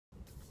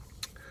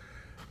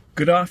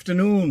Good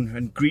afternoon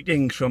and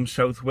greetings from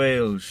South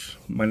Wales.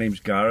 My name's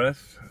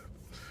Gareth,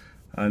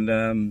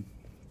 and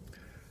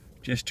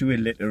just to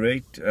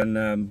reiterate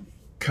and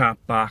cap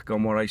back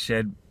on what I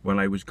said when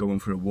I was going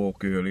for a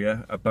walk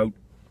earlier about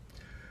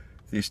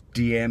this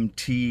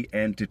DMT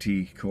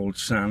entity called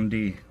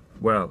Sandy.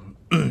 Well,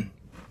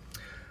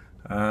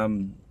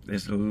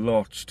 there's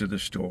lots to the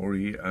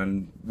story,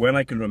 and when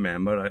I can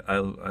remember,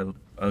 I'll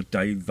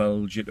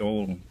divulge it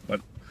all.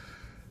 But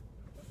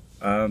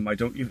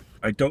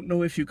I don't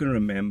know if you can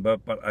remember,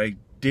 but I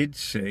did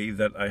say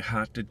that I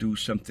had to do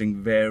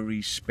something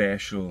very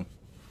special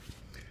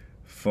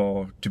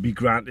to be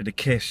granted a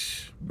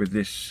kiss with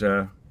this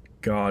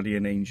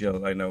guardian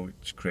angel. I know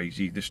it's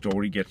crazy. The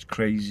story gets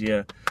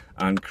crazier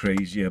and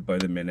crazier by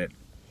the minute.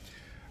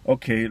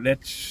 Okay,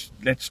 let's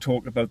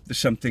talk about the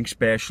something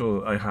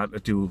special I had to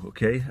do.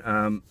 Okay,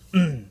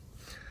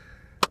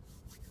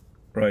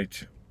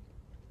 right.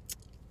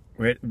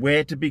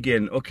 Where to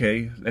begin?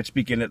 Okay, let's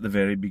begin at the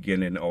very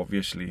beginning,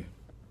 obviously.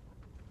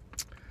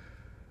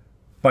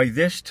 By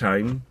this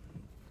time,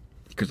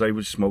 because I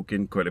was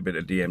smoking quite a bit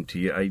of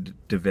DMT, I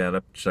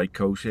developed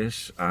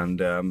psychosis,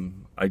 and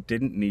I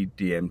didn't need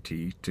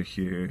DMT to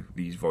hear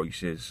these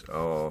voices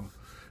or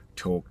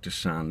talk to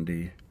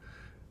Sandy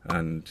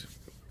and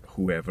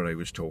whoever I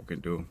was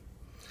talking to.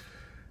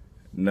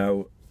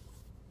 Now,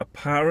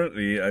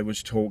 apparently I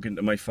was talking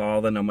to my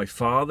father. Now, my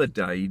father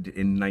died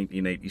in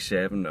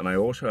 1987, and I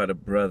also had a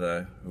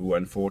brother who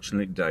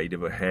unfortunately died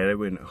of a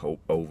heroin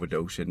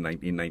overdose in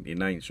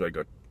 1999. So I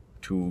got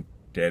two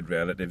dead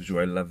relatives who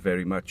I love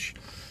very much.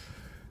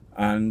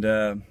 And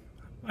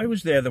I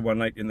was there the one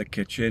night in the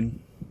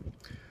kitchen,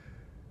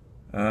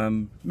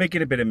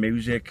 making a bit of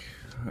music,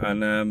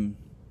 and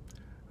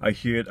I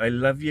heard "I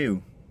love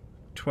you"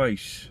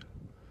 twice,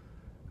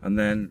 and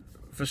then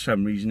for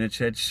some reason it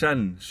said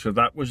 "son." So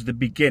that was the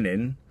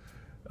beginning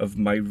of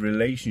my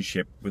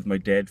relationship with my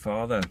dead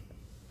father.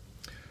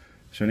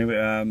 So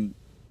anyway,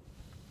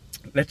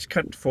 let's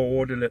cut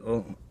forward a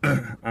little.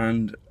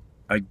 And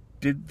I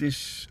did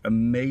this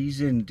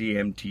amazing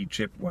DMT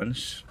trip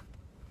once.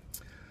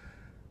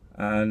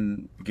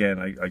 And again,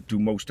 I do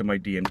most of my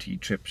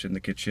DMT trips in the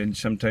kitchen.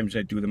 Sometimes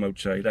I do them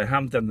outside. I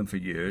haven't done them for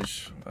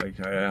years. I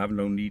have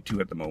no need to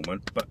at the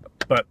moment,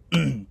 but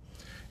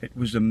it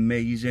was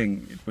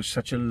amazing. It was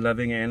such a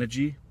loving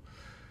energy.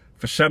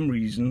 For some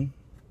reason,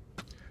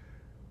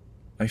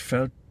 I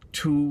felt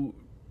two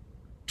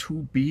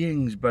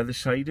beings by the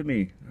side of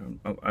me,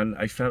 and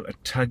I felt a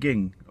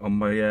tugging on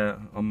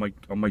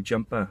my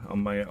jumper,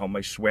 on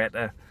my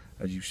sweater,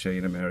 as you say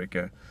in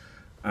America,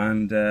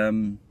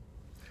 and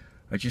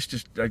I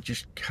just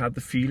had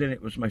the feeling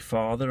it was my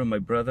father and my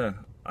brother.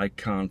 I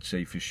can't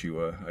say for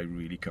sure. I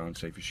really can't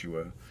say for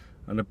sure.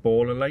 And a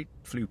ball of light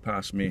flew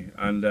past me,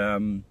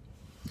 and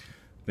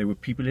there were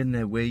people in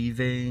there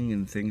waving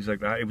and things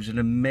like that. It was an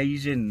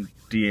amazing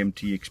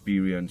DMT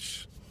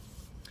experience.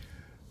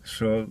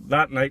 So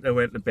that night I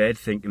went to bed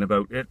thinking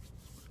about it,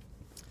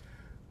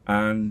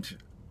 and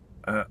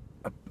a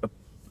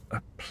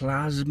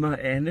plasma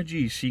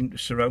energy seemed to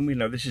surround me.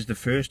 Now, this is the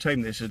first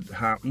time this had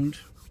happened,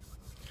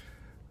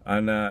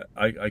 and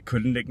I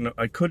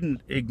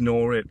couldn't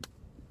ignore it.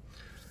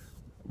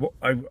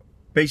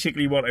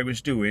 Basically what I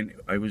was doing,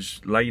 I was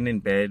lying in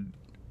bed,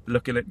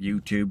 looking at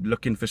YouTube,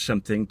 looking for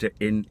something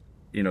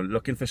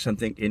looking for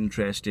something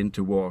interesting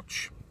to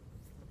watch.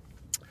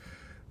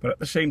 But at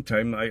the same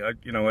time, I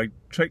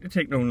tried to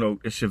take no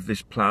notice of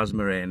this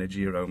plasma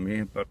energy around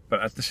me. But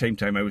at the same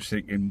time, I was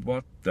thinking,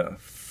 what the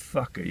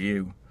fuck are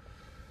you?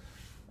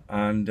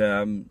 And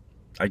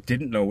I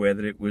didn't know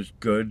whether it was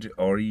good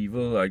or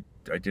evil. I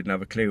didn't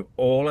have a clue.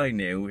 All I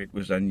knew, it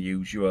was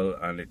unusual,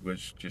 and it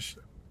was just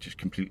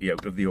completely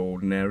out of the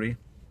ordinary.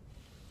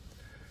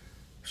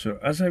 So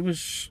as I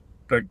was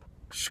like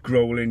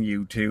scrolling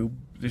YouTube,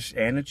 this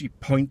energy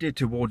pointed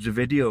towards a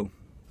video.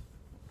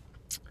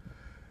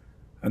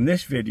 And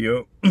this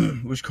video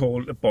was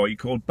called A Boy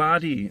Called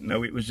Baddie.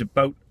 Now, it was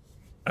about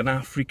an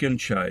African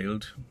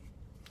child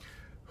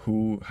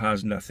who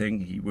has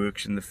nothing. He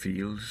works in the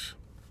fields.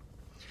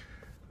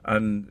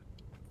 And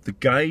the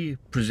guy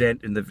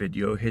presenting the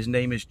video, his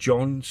name is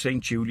John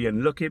St.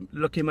 Julian. Look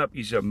him up.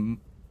 He's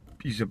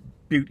a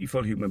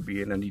beautiful human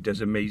being, and he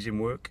does amazing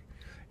work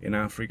in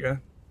Africa.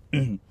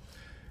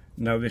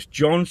 Now, this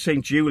John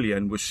St.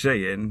 Julian was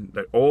saying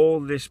that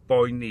all this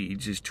boy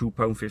needs is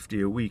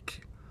 £2.50 a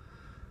week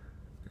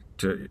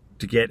to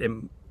get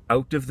him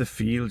out of the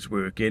fields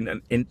working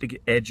and into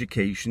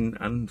education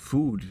and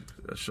food.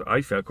 So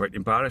I felt quite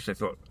embarrassed. I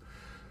thought,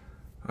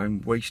 I'm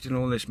wasting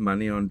all this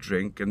money on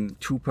drink, and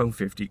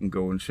 £2.50 can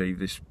go and save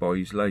this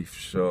boy's life.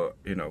 So,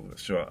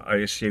 so I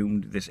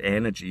assumed this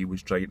energy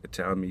was trying to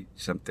tell me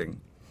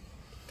something.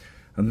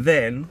 And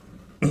then,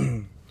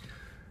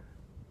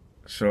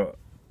 so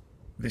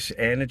this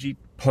energy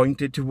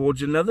pointed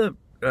towards another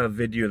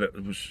video that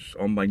was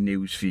on my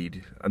news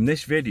feed. And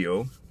this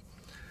video,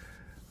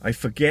 I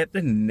forget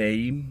the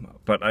name,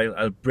 but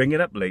I'll bring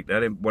it up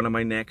later in one of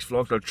my next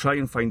vlogs. I'll try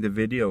and find the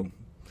video.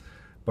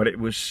 But it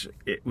was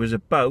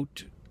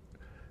about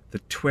the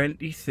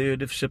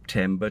 23rd of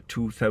September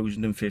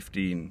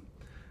 2015,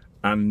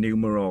 and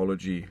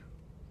numerology.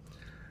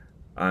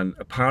 And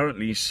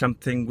apparently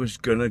something was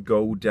gonna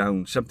go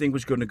down. Something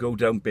was gonna go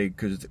down big,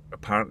 because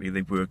apparently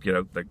they've worked it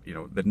out that, you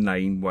know, the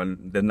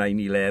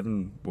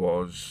 9/11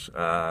 was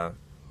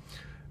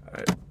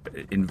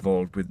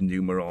involved with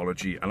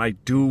numerology. And I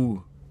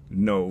do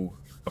know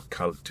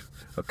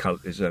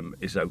occultism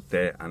is out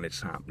there, and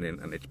it's happening,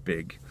 and it's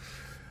big.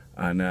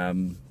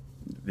 And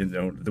you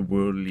know, the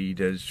world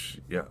leaders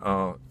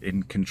are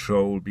in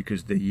control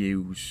because they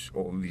use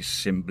all this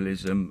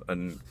symbolism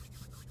and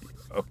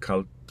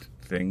occult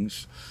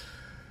things.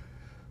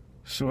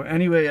 So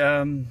anyway,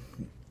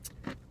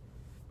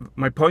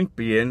 my point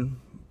being,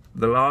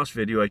 the last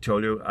video I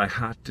told you I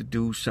had to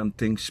do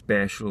something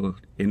special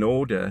in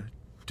order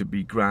to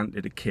be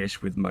granted a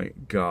kiss with my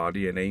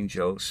guardian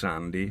angel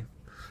Sandy,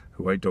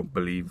 who I don't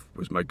believe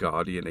was my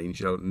guardian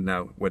angel.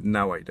 Now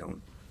I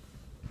don't.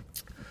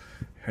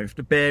 You have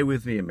to bear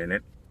with me a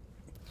minute.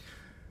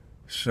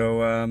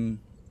 So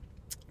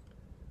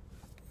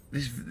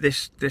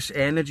this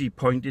energy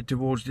pointed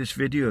towards this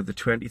video, the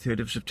 23rd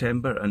of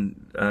September,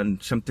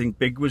 and something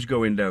big was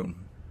going down.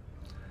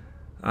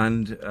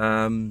 And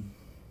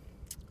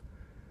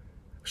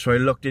so I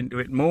looked into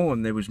it more,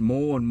 and there was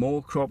more and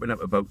more cropping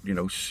up about, you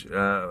know,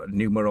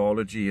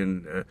 numerology,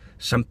 and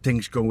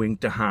something's going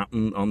to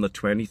happen on the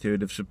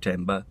 23rd of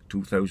September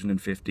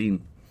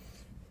 2015.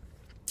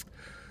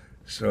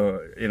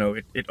 So, you know,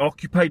 it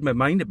occupied my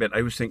mind a bit.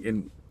 I was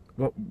thinking,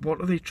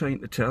 what are they trying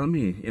to tell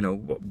me? You know,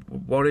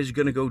 what is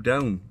going to go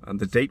down? And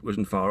the date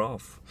wasn't far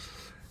off.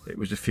 It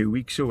was a few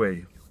weeks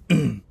away.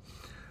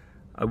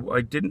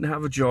 I didn't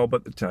have a job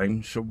at the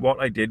time, so what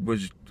I did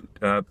was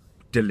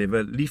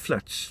deliver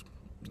leaflets.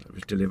 I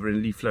was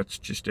delivering leaflets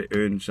just to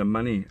earn some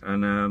money.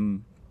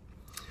 And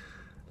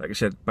like I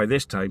said, by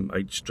this time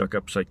I'd struck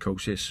up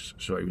psychosis,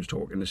 so I was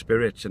talking to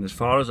spirits. And as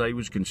far as I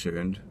was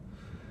concerned,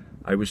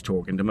 I was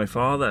talking to my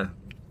father.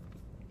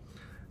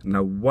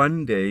 Now,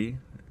 one day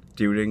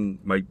during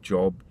my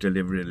job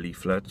delivering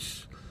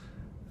leaflets,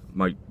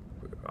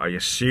 I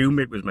assume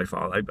it was my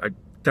father. I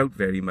doubt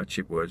very much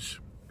it was.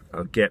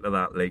 I'll get to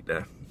that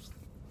later.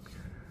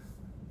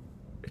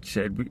 It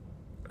said,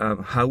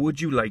 how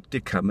would you like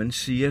to come and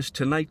see us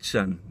tonight,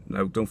 son?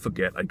 Now, don't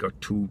forget, I got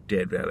two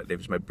dead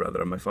relatives, my brother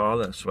and my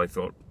father. So I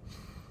thought,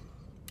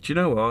 do you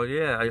know what?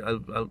 Yeah,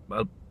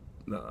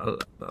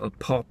 I'll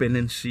pop in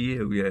and see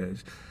you.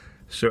 Yes.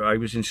 So I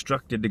was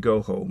instructed to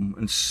go home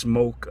and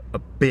smoke a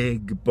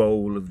big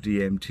bowl of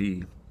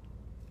DMT.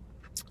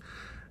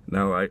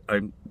 Now,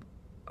 I'm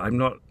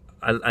not.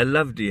 I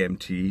love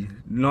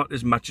DMT, not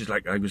as much as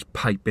like I was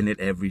piping it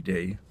every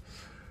day,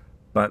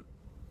 but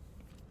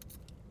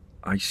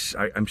I'm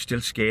still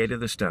scared of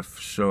the stuff.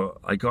 So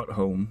I got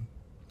home,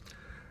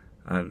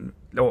 and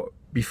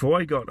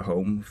before I got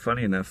home,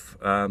 funny enough,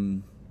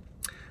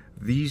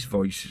 these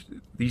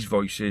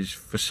voices,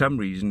 for some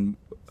reason,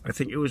 I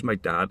think it was my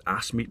dad,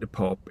 asked me to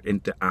pop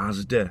into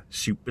Asda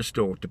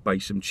Superstore to buy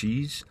some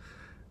cheese,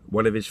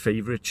 one of his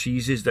favourite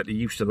cheeses that he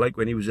used to like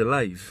when he was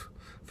alive,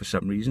 for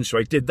some reason. So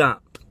I did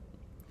that,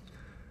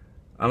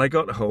 and I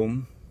got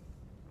home,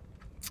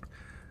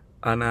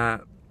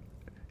 and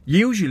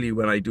usually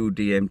when I do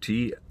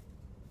DMT,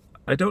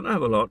 I don't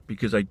have a lot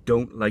because I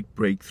don't like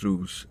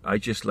breakthroughs. I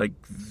just like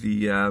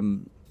the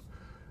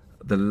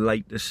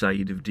lighter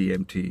side of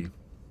DMT.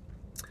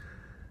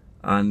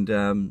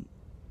 And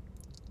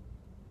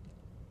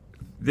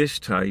this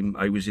time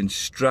I was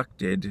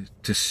instructed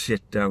to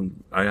sit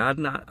down. I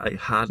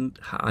hadn't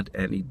had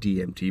any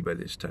DMT by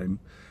this time.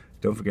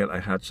 Don't forget,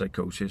 I had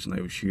psychosis and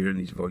I was hearing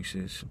these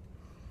voices.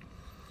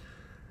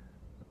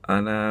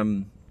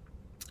 And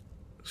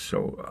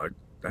so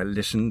I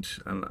listened,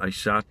 and I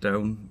sat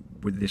down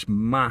with this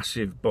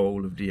massive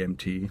bowl of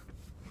DMT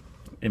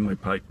in my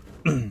pipe.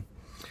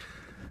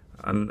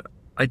 And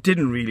I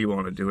didn't really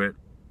want to do it.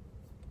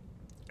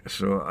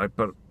 So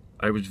but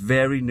I was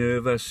very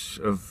nervous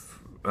of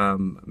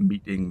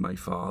meeting my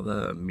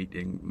father,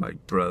 meeting my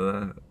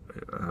brother.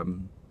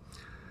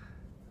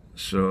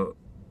 So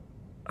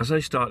as I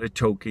started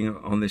talking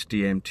on this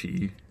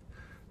DMT,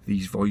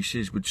 these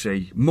voices would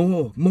say,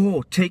 more,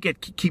 take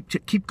it,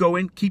 keep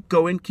going, keep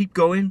going, keep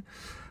going.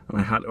 And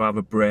I had to have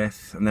a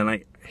breath, and then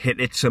I hit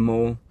it some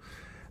more,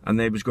 and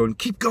they was going,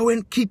 keep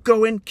going, keep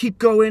going, keep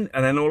going.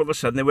 And then all of a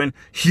sudden they went,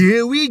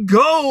 here we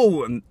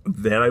go. And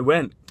there I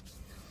went.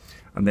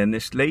 And then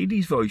this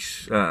lady's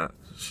voice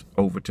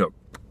overtook.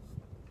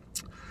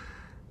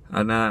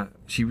 And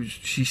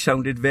she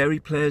sounded very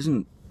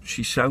pleasant.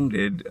 She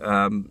sounded,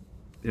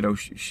 you know,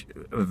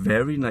 a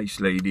very nice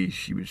lady.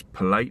 She was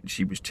polite.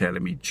 She was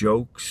telling me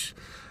jokes,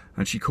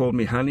 and she called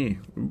me honey.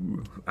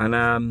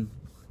 And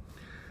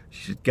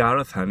she said,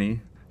 Gareth,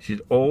 honey, she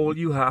said, all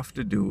you have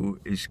to do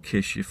is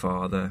kiss your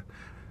father.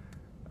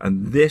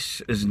 And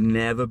this has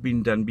never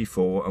been done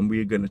before, and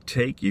we're going to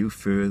take you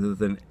further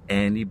than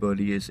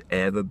anybody has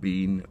ever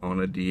been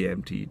on a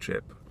DMT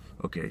trip.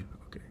 Okay.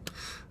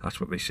 That's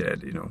what they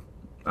said, you know.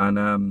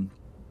 And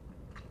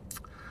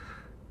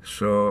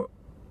so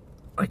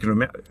I can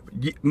remember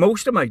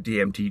most of my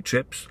DMT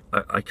trips.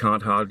 I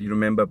can't hardly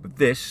remember, but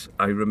this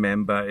I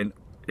remember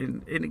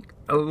in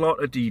a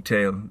lot of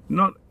detail.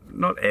 Not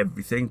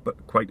everything,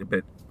 but quite a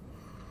bit.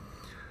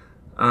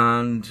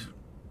 And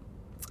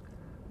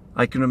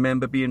I can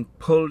remember being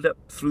pulled up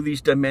through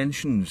these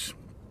dimensions.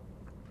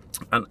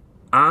 And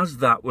as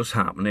that was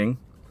happening,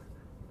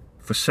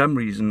 for some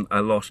reason, I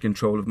lost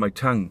control of my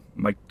tongue.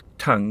 My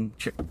tongue,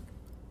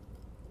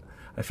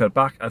 I fell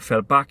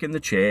back in the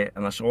chair,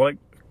 and that's all I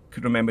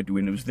could remember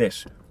doing. It was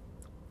this.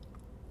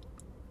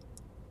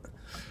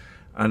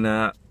 And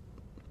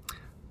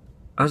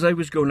as I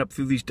was going up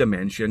through these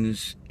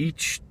dimensions,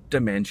 each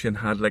dimension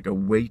had like a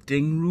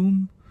waiting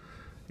room.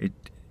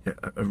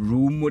 A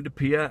room would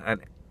appear,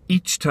 and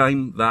each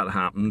time that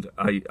happened,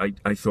 I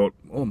thought,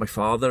 oh, my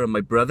father and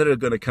my brother are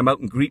going to come out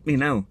and greet me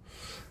now.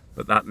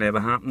 But that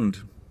never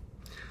happened.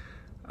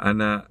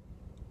 And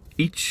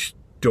each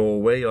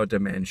doorway or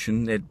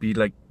dimension, there'd be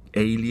like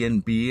alien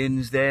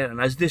beings there. And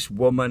as this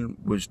woman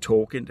was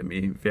talking to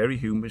me, very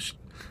humorous,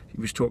 she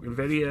was talking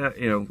very,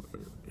 you know,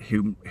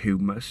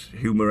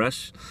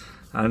 humorous,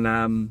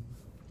 and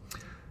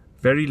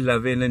very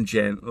loving and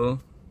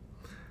gentle.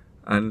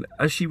 And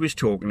as she was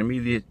talking to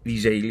me,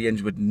 these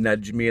aliens would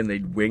nudge me, and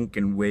they'd wink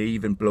and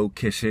wave and blow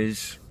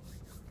kisses.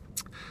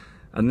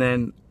 And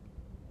then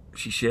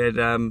she said,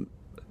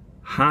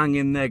 hang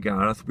in there,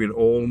 Gareth, we're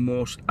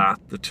almost at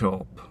the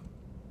top.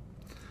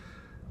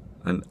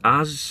 And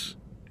as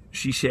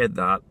she said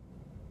that,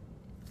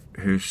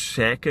 her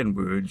second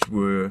words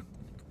were,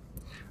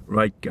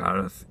 right,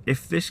 Gareth,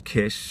 if this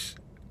kiss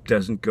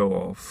doesn't go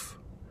off,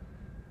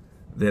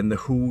 then the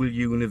whole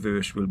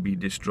universe will be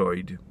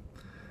destroyed.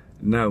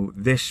 Now,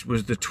 this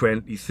was the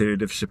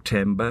 23rd of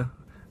September.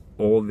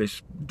 All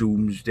this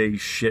doomsday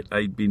shit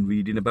I'd been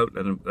reading about,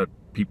 and that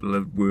people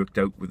have worked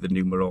out with the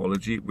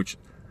numerology, which,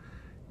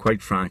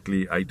 quite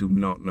frankly, I do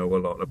not know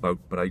a lot about,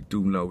 but I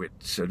do know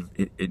it's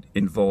it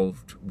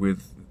involved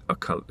with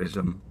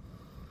occultism.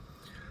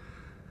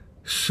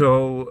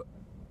 So,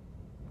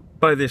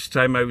 by this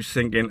time I was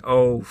thinking,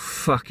 oh,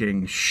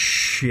 fucking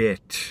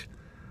shit.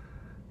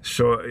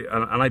 So,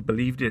 and I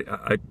believed it.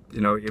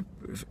 You know,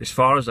 as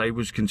far as I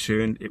was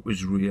concerned, it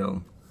was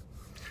real.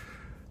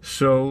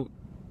 So,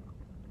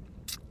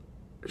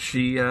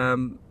 she, as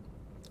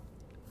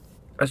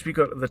we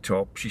got to the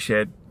top, she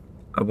said,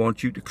 I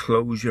want you to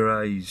close your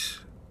eyes.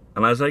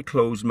 And as I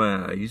closed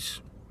my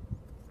eyes,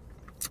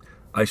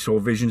 I saw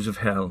visions of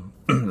hell.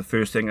 The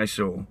first thing I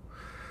saw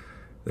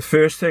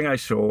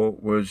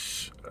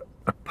was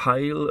a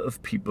pile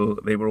of people.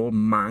 They were all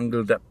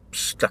mangled up,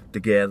 stuck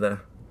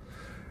together.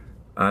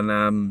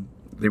 And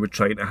they were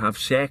trying to have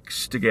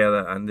sex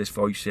together, and this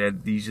voice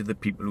said, these are the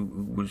people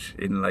who was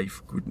in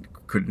life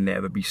could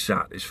never be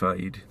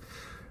satisfied.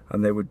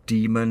 And there were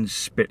demons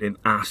spitting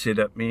acid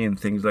at me and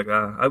things like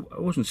that. I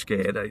wasn't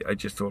scared. I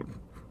just thought,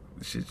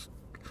 this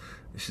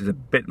is a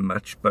bit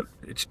much, but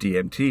it's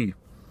DMT.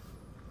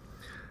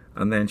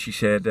 And then she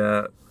said,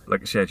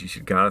 like I said, she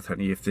said, Gareth,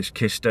 honey, if this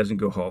kiss doesn't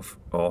go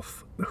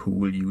off, the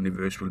whole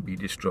universe will be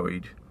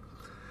destroyed.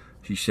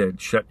 She said,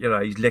 shut your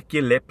eyes, lick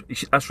your lip.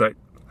 That's right.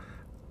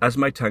 As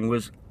my tongue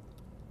was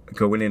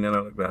going in and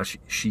out like that,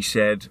 she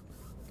said,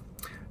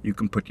 you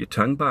can put your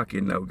tongue back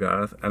in now,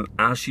 Gareth. And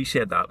as she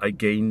said that, I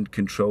gained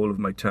control of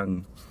my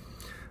tongue.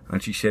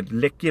 And she said,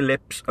 lick your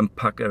lips and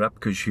pucker up,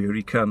 because here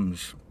he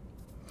comes.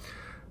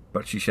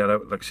 But she said,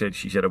 like I said,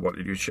 she said, I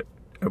wanted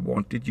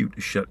you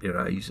to shut your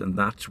eyes. And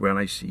that's when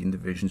I seen the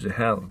visions of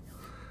hell.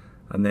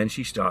 And then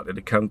she started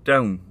to count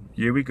down.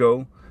 Here we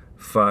go.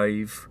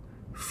 5,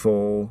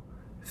 4,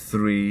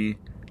 3,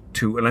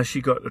 2. And as she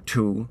got to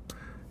 2,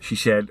 she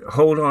said,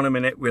 hold on a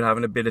minute, we're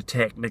having a bit of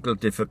technical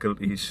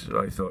difficulties.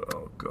 So I thought,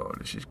 oh God,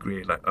 this is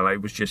great. And I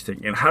was just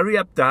thinking, hurry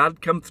up,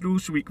 Dad, come through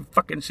so we can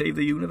fucking save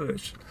the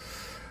universe.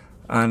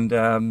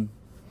 And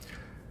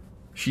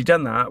she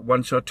done that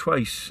once or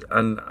twice,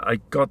 and I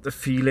got the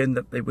feeling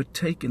that they were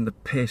taking the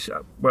piss.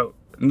 Well,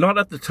 not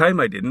at the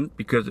time I didn't,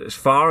 because as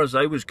far as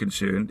I was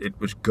concerned, it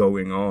was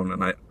going on,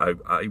 and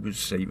I was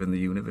saving the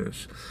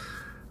universe.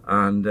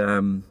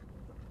 And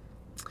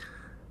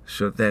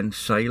so then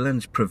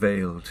silence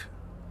prevailed.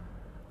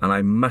 And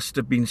I must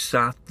have been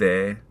sat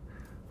there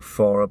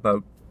for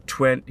about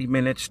 20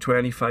 minutes,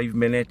 25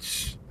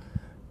 minutes,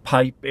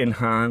 pipe in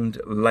hand,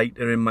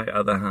 lighter in my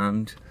other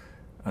hand.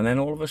 And then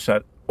all of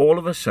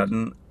a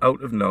sudden,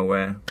 out of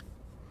nowhere,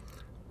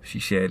 she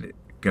said,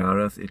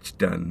 Gareth, it's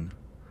done.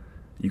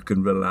 You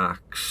can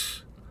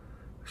relax.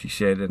 She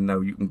said, and now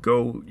you can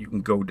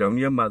go down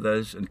your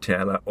mother's and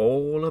tell her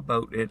all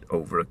about it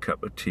over a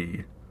cup of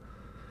tea.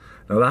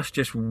 Now that's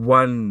just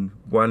one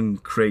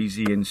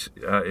crazy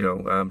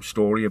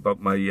story about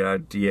my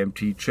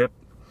DMT trip,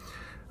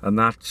 and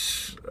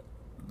that's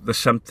the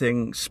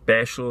something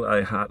special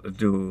I had to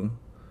do.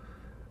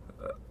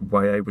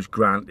 Why I was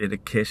granted a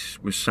kiss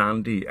with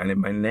Sandy, and in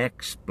my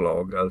next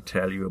blog I'll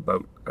tell you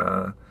about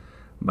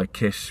my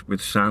kiss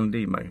with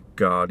Sandy, my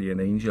guardian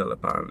angel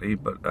apparently.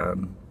 But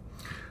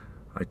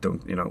I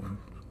don't,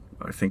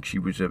 I think she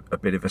was a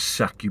bit of a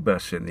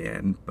succubus in the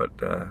end, but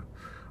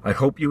I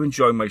hope you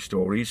enjoy my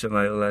stories, and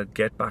I'll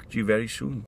get back to you very soon.